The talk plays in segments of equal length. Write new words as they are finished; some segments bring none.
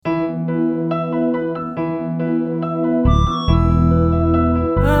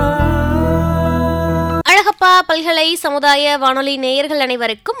பல்கலை சமுதாய வானொலி நேயர்கள்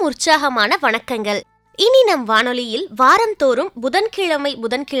அனைவருக்கும் உற்சாகமான வணக்கங்கள். இனி நம் வானொலியில் வாரந்தோறும்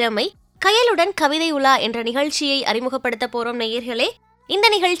புதன்கிழமை கயலுடன் கவிதை உலா என்ற நிகழ்ச்சியை அறிமுகப்படுத்த போறோம் நேயர்களே. இந்த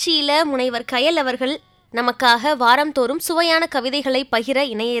நிகழ்ச்சியில முனைவர் கயல் அவர்கள் நமக்காக வாரந்தோறும் சுவையான கவிதைகளை பகிர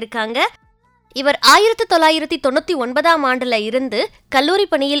இணைய இருக்காங்க. இவர் 1999ஆம் ஆண்டுல இருந்து கல்லூரி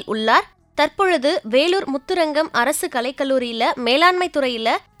பணியில் உள்ளார். தற்பொழுது வேலூர் முத்துரங்கம் அரசு கலைக்கல்லூரியில மேலாண்மை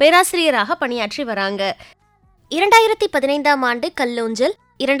துறையில பேராசிரியராக பணியாற்றி வராங்க. 2015ஆம் ஆண்டு கல்லூஞ்சல்,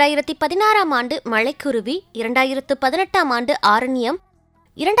 2016ஆம் ஆண்டு மலைக்குருவி, 2018ஆம் ஆண்டு ஆரண்யம்,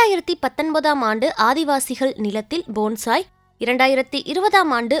 2019ஆம் ஆண்டு ஆதிவாசிகள் நிலத்தில் போன்சாய்,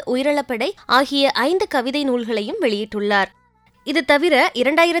 2020ஆம் ஆண்டு உயிரிழப்படை ஆகிய 5 கவிதை நூல்களையும் வெளியிட்டுள்ளார். இது தவிர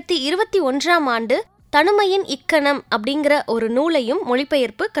 2021ஆம் ஆண்டு தனுமையின் இக்கணம் அப்படிங்கிற ஒரு நூலையும்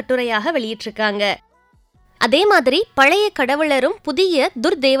மொழிபெயர்ப்பு கட்டுரையாக வெளியிட்டிருக்காங்க. அதே மாதிரி பழைய கடவுளரும் புதிய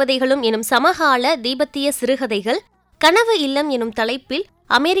துர்தேவதைகளும் எனும் சமகால தீபத்திய சிறுகதைகள், கனவு இல்லம் எனும் தலைப்பில்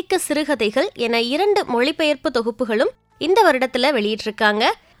அமெரிக்க சிறுகதைகள் என 2 மொழிபெயர்ப்பு தொகுப்புகளும் இந்த வருடத்துல வெளியிட்டிருக்காங்க.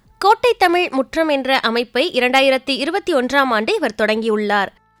 கோட்டை தமிழ் முற்றம் என்ற அமைப்பை 2021ஆம் ஆண்டு இவர்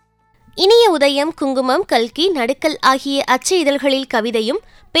தொடங்கியுள்ளார். இனிய உதயம், குங்குமம், கல்கி, நடுக்கல் ஆகிய அச்சு இதழ்களில் கவிதையும்,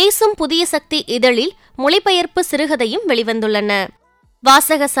 பேசும் புதிய சக்தி இதழில் மொழிபெயர்ப்பு சிறுகதையும் வெளிவந்துள்ளன.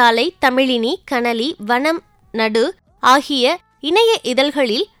 வாசகசாலை, தமிழினி, கனலி, வனம், நடு ஆகிய இணைய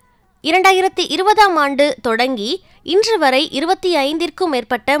இதழ்களில் 2020ஆம் ஆண்டு தொடங்கி இன்று வரை 25ற்கும்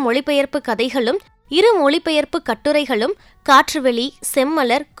மேற்பட்ட மொழிபெயர்ப்பு கதைகளும் 2 மொழிபெயர்ப்பு கட்டுரைகளும், காற்றுவெளி,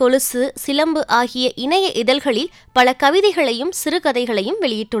 செம்மலர், கொலுசு, சிலம்பு ஆகிய இணைய இதழ்களில் பல கவிதைகளையும் சிறுகதைகளையும்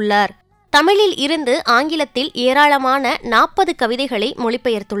வெளியிட்டுள்ளார். தமிழில் இருந்து ஆங்கிலத்தில் ஏராளமான 40 கவிதைகளை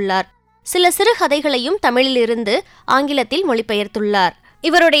மொழிபெயர்த்துள்ளார். சில சிறுகதைகளையும் தமிழிலிருந்து ஆங்கிலத்தில் மொழிபெயர்த்துள்ளார்.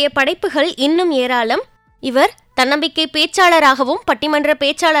 இவருடைய படைப்புகள் இன்னும் ஏராளம். இவர் தன்னம்பிக்கை பேச்சாளராகவும் பட்டிமன்ற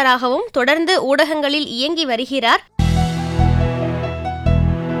பேச்சாளராகவும் தொடர்ந்து ஊடகங்களில் இயங்கி வருகிறார்.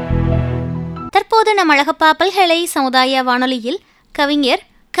 தற்போது நம் அழகப்பா பல்கலை சமுதாய வானொலியில் கவிஞர்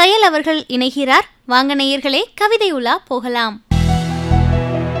கயல் அவர்கள் இணைகிறார். வாங்க நேயர்களே, கவிதை உலா போகலாம்.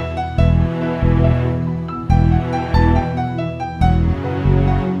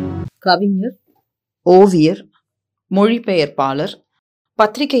 கவிஞர், ஓவியர், மொழிபெயர்ப்பாளர்,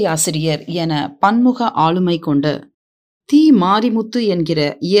 பத்திரிகை ஆசிரியர் என பன்முக ஆளுமை கொண்ட தி. மாரிமுத்து என்கிற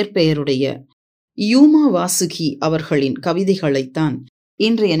இயற்பெயருடைய யூமா வாசுகி அவர்களின் கவிதைகளைத்தான்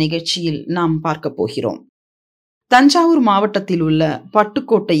இன்றைய நிகழ்ச்சியில் நாம் பார்க்க போகிறோம். தஞ்சாவூர் மாவட்டத்தில் உள்ள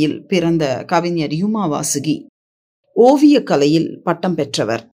பட்டுக்கோட்டையில் பிறந்த கவிஞர் யூமா வாசுகி ஓவிய கலையில் பட்டம்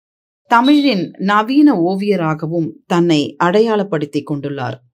பெற்றவர். தமிழின் நவீன ஓவியராகவும் தன்னை அடையாளப்படுத்திக்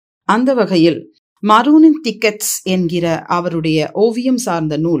கொண்டுள்ளார். அந்த வகையில் மரூனின் டிக்கெட்ஸ் என்கிற அவருடைய ஓவியம்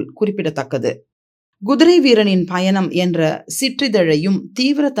சார்ந்த நூல் குறிப்பிடத்தக்கது. குதிரை வீரனின் பயணம் என்ற சிற்றிதழையும்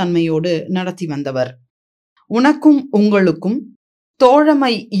தீவிர தன்மையோடு நடத்தி வந்தவர். உனக்கும் உங்களுக்கும்,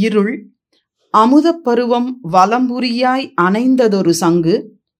 தோழமை இருள், அமுதப் பருவம் வலம்புரியாய் அணைந்ததொரு சங்கு,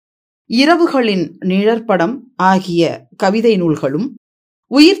 இரவுகளின் நிழற்படம் ஆகிய கவிதை நூல்களும்,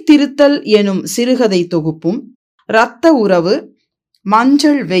 உயிர்த்திருத்தல் எனும் சிறுகதை தொகுப்பும், இரத்த உறவு,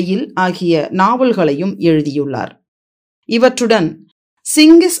 மஞ்சள் வெயில் ஆகிய நாவல்களையும் எழுதியுள்ளார். இவற்றுடன்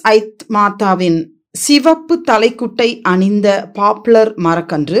சிங்கிஸ் ஐத் மாதாவின் சிவப்பு தலைக்குட்டை அணிந்த பாப்புலர்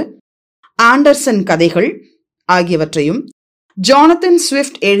மரக்கன்று, ஆண்டர்சன் கதைகள் ஆகியவற்றையும், ஜானத்தன்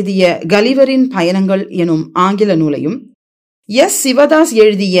ஸ்விஃப்ட் எழுதிய கலிவரின் பயணங்கள் எனும் ஆங்கில நூலையும், எஸ். சிவதாஸ்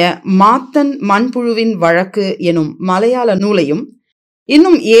எழுதிய மாத்தன் மண்புழுவின் வழக்கு எனும் மலையாள நூலையும்,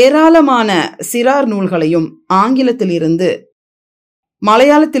 இன்னும் ஏராளமான சிறார் நூல்களையும் ஆங்கிலத்திலிருந்து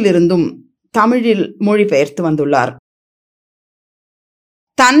மலையாளத்திலிருந்தும் தமிழில் மொழிபெயர்த்து வந்துள்ளார்.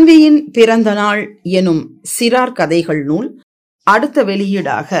 தன்வியின் பிறந்த நாள் எனும் சிறார் கதைகள் நூல் அடுத்த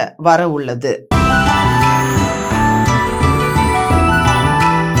வெளியீடாக வர உள்ளது.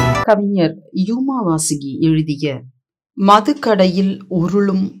 கவிஞர் யூமா வாசுகி எழுதிய மதுக்கடையில்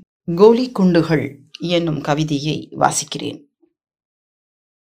உருளும் கோலி குண்டுகள் என்னும் கவிதையை வாசிக்கிறேன்.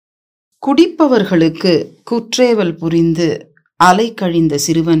 குடிப்பவர்களுக்கு குற்றேவல் புரிந்து அலை கழிந்த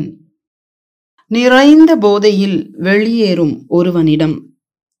சிறுவன் நிறைந்த போதையில் வெளியேறும் ஒருவனிடம்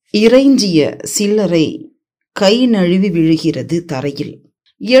இறைஞ்சிய சில்லறை கை நழுவி விழுகிறது தரையில்.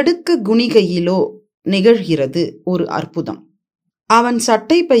 எடுக்க குனிகையிலோ நிகழ்கிறது ஒரு அற்புதம். அவன்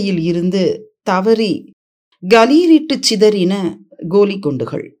சட்டை பையில் இருந்து தவறி கலீரிட்டு சிதறின கோலி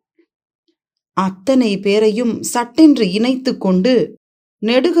குண்டுகள். அத்தனை பேரையும் சட்டென்று இணைத்து கொண்டு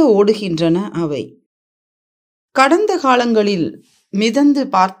நெடுக ஓடுகின்றன அவை. கடந்த காலங்களில் மிதந்து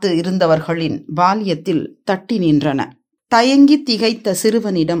பார்த்து இருந்தவர்களின் பால்யத்தில் தட்டி நின்றன. தயங்கி திகைத்த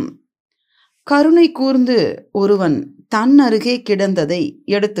சிறுவனிடம் கருணை கூர்ந்து ஒருவன் தன் அருகே கிடந்ததை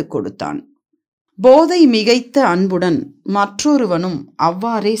எடுத்துக் கொடுத்தான். போதை மிகைத்த அன்புடன் மற்றொருவனும்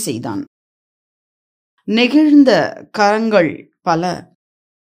அவ்வாறே செய்தான். நெகிழ்ந்த கரங்கள் பல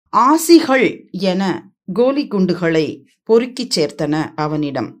ஆசிகள் என கோலி குண்டுகளை பொறுக்கிச் சேர்த்தன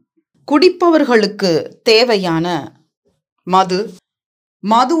அவனிடம். குடிப்பவர்களுக்கு தேவையான மது,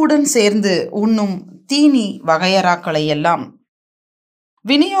 மதுவுடன் சேர்ந்து உண்ணும் தீனி வகையறாக்களை எல்லாம்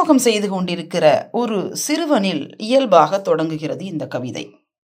விநியோகம் செய்து கொண்டிருக்கிற ஒரு சிறுவனில் இயல்பாக தொடங்குகிறது இந்த கவிதை.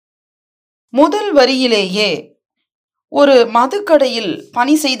 முதல் வரியிலேயே ஒரு மதுக்கடையில்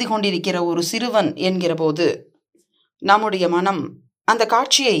பணி செய்து கொண்டிருக்கிற ஒரு சிறுவன் என்கிற போது நம்முடைய மனம் அந்த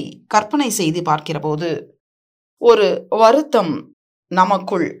காட்சியை கற்பனை செய்து பார்க்கிற போது ஒரு வருத்தம்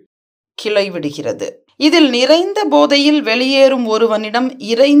நமக்குள் கிளைவிடுகிறது. இதில் நிறைந்த போதையில் வெளியேறும் ஒருவனிடம்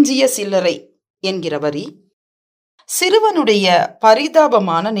இறைஞ்சிய சில்லறை என்கிற வரி சிறுவனுடைய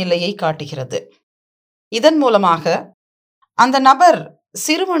பரிதாபமான நிலையை காட்டுகிறது. இதன் மூலமாக அந்த நபர்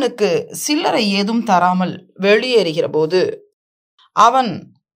சிறுவனுக்கு சில்லறை ஏதும் தராமல் வெளியேறுகிற போது அவன்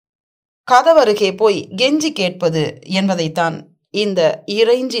கதவருகே போய் கெஞ்சி கேட்பது என்பதைத்தான் இந்த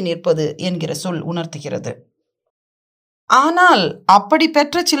இறைஞ்சி நிற்பது என்கிற சொல் உணர்த்துகிறது. ஆனால் அப்படி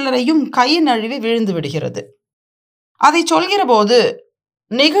பெற்ற சில்லறையும் கை நழுவி விழுந்து விடுகிறது. அதை சொல்கிற போது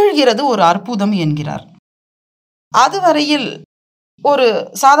நிகழ்கிறது ஒரு அற்புதம் என்கிறார். அதுவரையில் ஒரு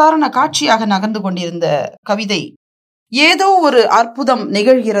சாதாரண காட்சியாக நகர்ந்து கொண்டிருந்த கவிதை ஏதோ ஒரு அற்புதம்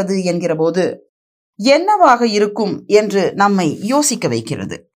நிகழ்கிறது என்கிற போது என்னவாக இருக்கும் என்று நம்மை யோசிக்க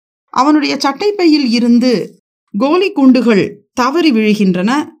வைக்கிறது. அவனுடைய சட்டைப்பையில் இருந்து கோலி குண்டுகள் தவறி விழுகின்றன,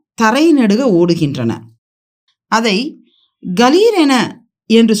 தரை நடுக ஓடுகின்றன. அதை கலீரென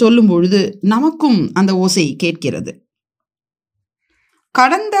என்று சொல்லும் பொழுது நமக்கும் அந்த ஓசை கேட்கிறது.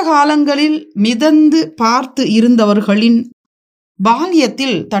 கடந்த காலங்களில் மிதந்து பார்த்து இருந்தவர்களின்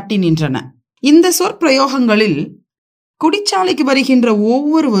பால்யத்தில் தட்டி நின்றன. இந்த சொற்பிரயோகங்களில் குடிச்சாலைக்கு வருகின்ற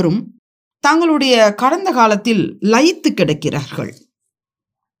ஒவ்வொருவரும் தங்களுடைய கடந்த காலத்தில் லயித்து கிடக்கிறார்கள்.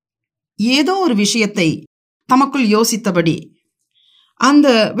 ஏதோ ஒரு விஷயத்தை தமக்குள் யோசித்தபடி அந்த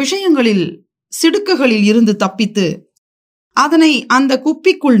விஷயங்களில் சிடுக்குகளில் இருந்து தப்பித்து அதனை அந்த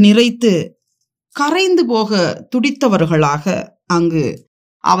குப்பிக்குள் நிறைத்து கரைந்து போக துடித்தவர்களாக அங்கு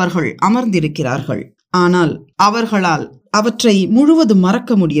அவர்கள் அமர்ந்திருக்கிறார்கள். ஆனால் அவர்களால் அவற்றை முழுவதும்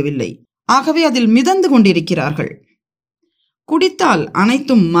மறக்க முடியவில்லை. ஆகவே அதில் மிதந்து கொண்டிருக்கிறார்கள். குடித்தால்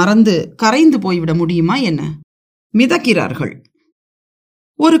அனைத்தும் மறந்து கரைந்து போய்விட முடியுமா என்ன? மிதக்கிறார்கள்.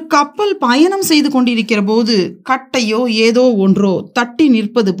 ஒரு கப்பல் பயணம் செய்து கொண்டிருக்கிற போது கட்டையோ ஏதோ ஒன்றோ தட்டி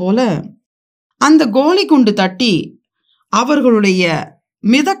நிற்பது போல அந்த கோலி குண்டு தட்டி அவர்களுடைய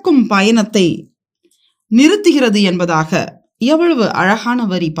மிதக்கும் பயணத்தை நிறுத்துகிறது என்பதாக எவ்வளவு அழகான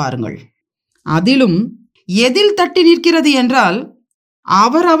வரி பாருங்கள். அதிலும் எதில் தட்டி நிற்கிறது என்றால்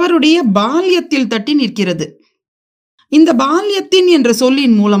அவரவருடைய பால்யத்தில் தட்டி நிற்கிறது. இந்த பால்யத்தின் என்ற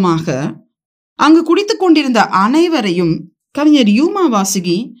சொல்லின் மூலமாக அங்கு குடித்துக் கொண்டிருந்த அனைவரையும் கவிஞர் யூமா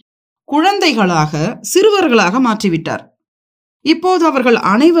வாசுகி குழந்தைகளாக, சிறுவர்களாக மாற்றிவிட்டார். இப்போது அவர்கள்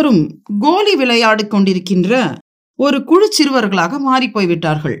அனைவரும் கோலி விளையாடு கொண்டிருக்கின்ற ஒரு குழு சிறுவர்களாக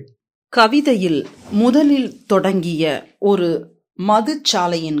மாறிப்போய்விட்டார்கள். கவிதையில் முதலில் தொடங்கிய ஒரு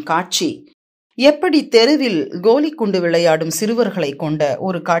மதுச்சாலையின் காட்சி எப்படி தெருவில் கோலி குண்டு விளையாடும் சிறுவர்களை கொண்ட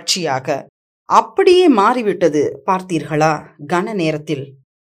ஒரு காட்சியாக அப்படியே மாறிவிட்டது பார்த்தீர்களா கன நேரத்தில்.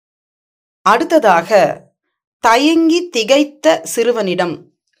 அடுத்ததாக தயங்கி திகைத்த சிறுவனிடம்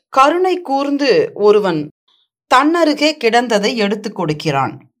கருணை கூர்ந்து ஒருவன் தன்னருகே கிடந்ததை எடுத்துக்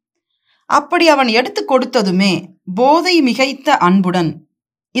கொடுக்கிறான். அப்படி அவன் எடுத்துக் கொடுத்ததுமே போதை மிகைத்த அன்புடன்,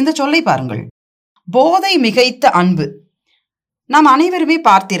 இந்த சொல்லை பாருங்கள், போதை மிகைத்த அன்பு. நாம் அனைவருமே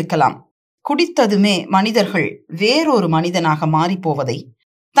பார்த்திருக்கலாம். குடித்ததுமே மனிதர்கள் வேறொரு மனிதனாக மாறிப்போவதை,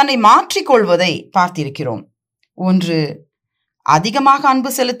 தன்னை மாற்றிக்கொள்வதை பார்த்திருக்கிறோம். ஒன்று அதிகமாக அன்பு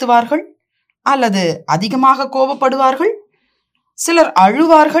செலுத்துவார்கள், அல்லது அதிகமாக கோபப்படுவார்கள். சிலர்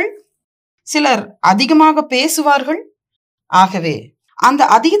அழுவார்கள், சிலர் அதிகமாக பேசுவார்கள். ஆகவே அந்த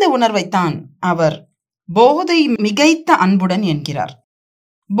அதீத உணர்வைத்தான் அவர் போதை மிகைத்த அன்புடன் என்கிறார்.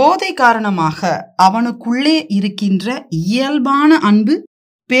 போதை காரணமாக அவனுக்குள்ளே இருக்கின்ற இயல்பான அன்பு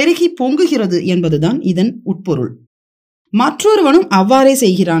பெருகி பொங்குகிறது என்பதுதான் இதன் உட்பொருள். மற்றொருவனும் அவ்வாறே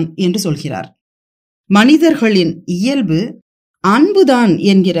செய்கிறான் என்று சொல்கிறார். மனிதர்களின் இயல்பு அன்புதான்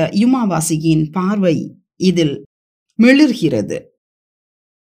என்கிற யூமா வாசுகியின் பார்வை இதில் மிளிர்கிறது.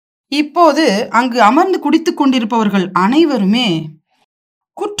 இப்போது அங்கு அமர்ந்து குடித்துக் கொண்டிருப்பவர்கள் அனைவருமே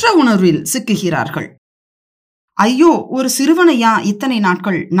குற்ற உணர்வில் சிக்குகிறார்கள். ஐயோ, ஒரு சிறுவனையா இத்தனை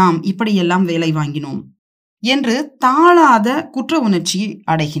நாட்கள் நாம் இப்படியெல்லாம் வேலை வாங்கினோம் என்று தாழாத குற்ற உணர்ச்சி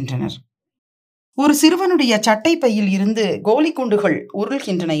அடைகின்றனர். ஒரு சிறுவனுடைய சட்டை பையில் இருந்து கோலி குண்டுகள்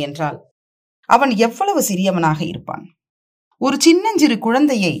உருள்கின்றன என்றால் அவன் எவ்வளவு சிறியவனாக இருப்பான். ஒரு சின்னஞ்சிறு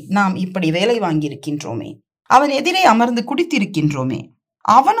குழந்தையை நாம் இப்படி வேலை வாங்கியிருக்கின்றோமே, அவன் எதிரே அமர்ந்து குடித்திருக்கின்றோமே,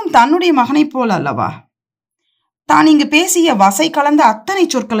 அவனும் தன்னுடைய மகனைப் போல அல்லவா? தான் இங்கு பேசிய வசை கலந்த அத்தனை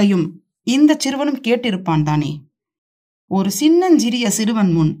சொற்களையும் இந்த சிறுவனும் கேட்டிருப்பான் தானே. ஒரு சின்னஞ்சிறிய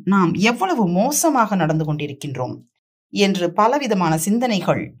சிறுவன் முன் நாம் எவ்வளவு மோசமாக நடந்து கொண்டிருக்கின்றோம் என்று பலவிதமான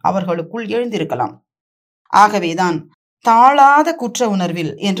சிந்தனைகள் அவர்களுக்குள் எழுந்திருக்கலாம். ஆகவேதான் தாழாத குற்ற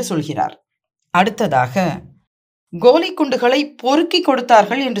உணர்வில் என்று சொல்கிறார். அடுத்ததாக, கோலி குண்டுகளை பொறுக்கி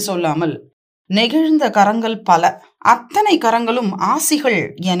கொடுத்தார்கள் என்று சொல்லாமல் நெகிழ்ந்த கரங்கள் பல, அத்தனை கரங்களும்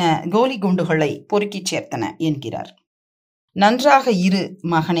ஆசிகள் என கோலி குண்டுகளை பொறுக்கி சேர்த்தன என்கிறார். நன்றாக இரு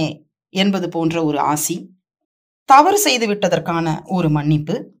மகனே என்பது போன்ற ஒரு ஆசி, தவறு செய்து விட்டதற்கான ஒரு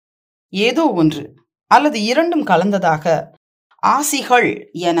மன்னிப்பு, ஏதோ ஒன்று அல்லது இரண்டும் கலந்ததாக ஆசிகள்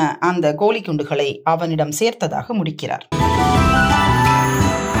என அந்த கோலி குண்டுகளை அவனிடம் சேர்த்ததாக முடிக்கிறார்.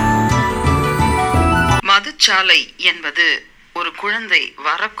 மதுச்சாலை என்பது ஒரு குழந்தை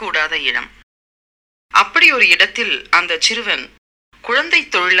வரக்கூடாத இடம். அப்படி ஒரு இடத்தில் அந்த சிறுவன் குழந்தை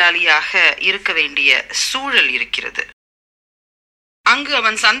தொழிலாளியாக இருக்க வேண்டிய சூழல் இருக்கிறது. அங்கு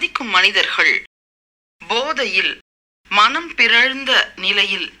அவன் சந்திக்கும் மனிதர்கள் போதையில் மனம் பிறழ்ந்த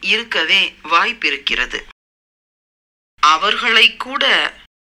நிலையில் இருக்கவே வாய்ப்பிருக்கிறது. அவர்களை கூட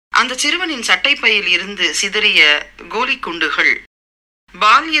அந்த சிறுவனின் சட்டைப்பையில் இருந்து சிதறிய கோலி குண்டுகள்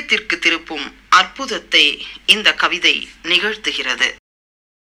பால்யத்திற்கு திருப்பும் அற்புதத்தை இந்த கவிதை நிகழ்த்துகிறது.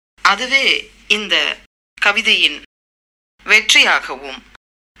 அதுவே இந்த கவிதையின் வெற்றியாகவும்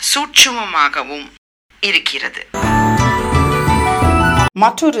சூட்சுமமாகவும் இருக்கிறது.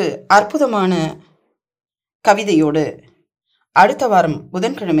 மற்றொரு அற்புதமான கவிதையோடு அடுத்த வாரம்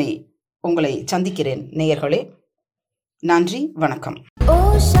புதன்கிழமை உங்களை சந்திக்கிறேன் நேயர்களே. நன்றி, வணக்கம்.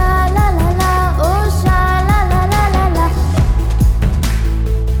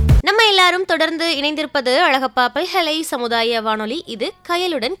 நம்ம எல்லாரும் தொடர்ந்து இணைந்திருப்பது அழகப்பா பல்கலை சமுதாய வானொலி. இது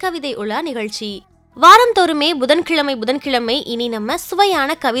கயலுடன் கவிதை உலா நிகழ்ச்சி. வாரந்தோறுமே புதன்கிழமை இனி நம்ம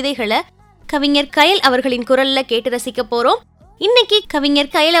சுவையான கவிதைகளை கவிஞர் கயல் அவர்களின் குரல்ல கேட்டு ரசிக்க போறோம். இன்னைக்கு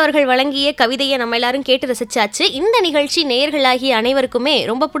கவிஞர் கயல் அவர்கள் வழங்கிய கவிதையை நம்ம எல்லாரும் கேட்டு ரசிச்சாச்சு. இந்த நிகழ்ச்சி நேயர்களாகிய அனைவருக்குமே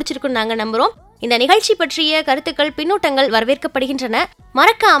ரொம்ப பிடிச்சிருக்குன்னு நாங்க நம்புறோம். இந்த நிகழ்ச்சி பற்றிய கருத்துக்கள், பின்னூட்டங்கள் வரவேற்கப்படுகின்றன.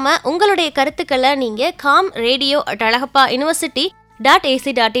 மறக்காம உங்களுடைய கருத்துக்களை நீங்க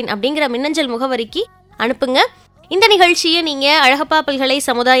kamradio@alagappauniversity.ac.in அப்படிங்கிற மின்னஞ்சல் முகவரிக்கு அனுப்புங்க. இந்த நிகழ்ச்சியை நீங்க அழகப்பா பல்கலை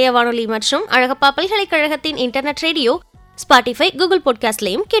சமுதாய வானொலி மற்றும் அழகப்பா பல்கலைக்கழகத்தின் இன்டர்நெட் ரேடியோ, ஸ்பாட்டிஃபை, கூகுள்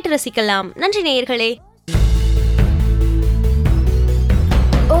பாட்காஸ்ட்லையும் கேட்டு ரசிக்கலாம். நன்றி நேயர்களே.